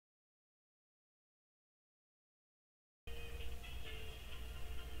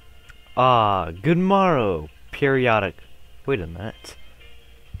Good morrow, periodic. Wait a minute.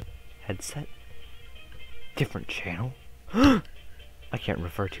 Headset? Different channel? I can't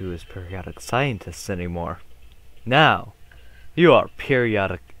refer to you as periodic scientists anymore. Now, you are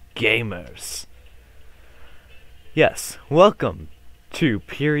periodic gamers. Yes, welcome to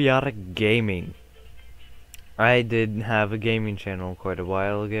Periodic Gaming. I did have a gaming channel quite a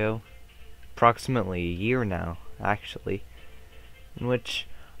while ago. Approximately a year now, actually. In which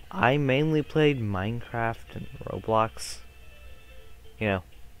I mainly played Minecraft and Roblox. You know,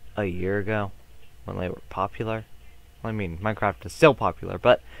 a year ago, when they were popular. Well, I mean, Minecraft is still popular,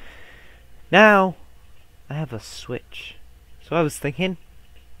 but now I have a Switch. So I was thinking,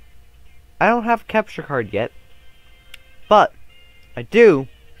 I don't have a capture card yet, but I do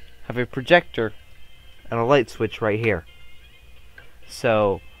have a projector and a light switch right here.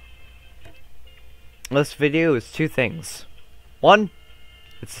 So this video is two things. One,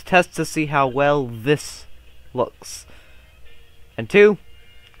 it's a test to see how well this looks. And two,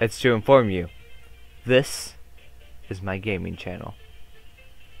 it's to inform you, this is my gaming channel.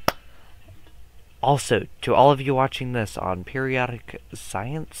 Also, to all of you watching this on Periodic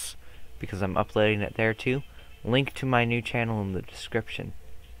Science, because I'm uploading it there too, link to my new channel in the description.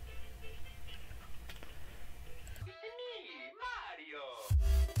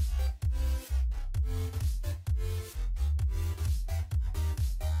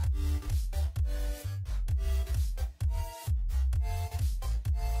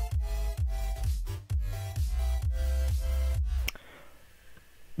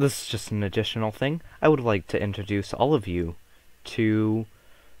 This is just an additional thing. I would like to introduce all of you to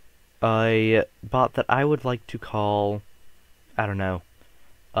a bot that I would like to call, I don't know,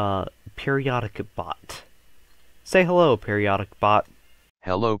 Periodic Bot. Say hello, Periodic Bot.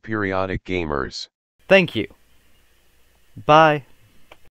 Hello periodic gamers. Thank you. Bye.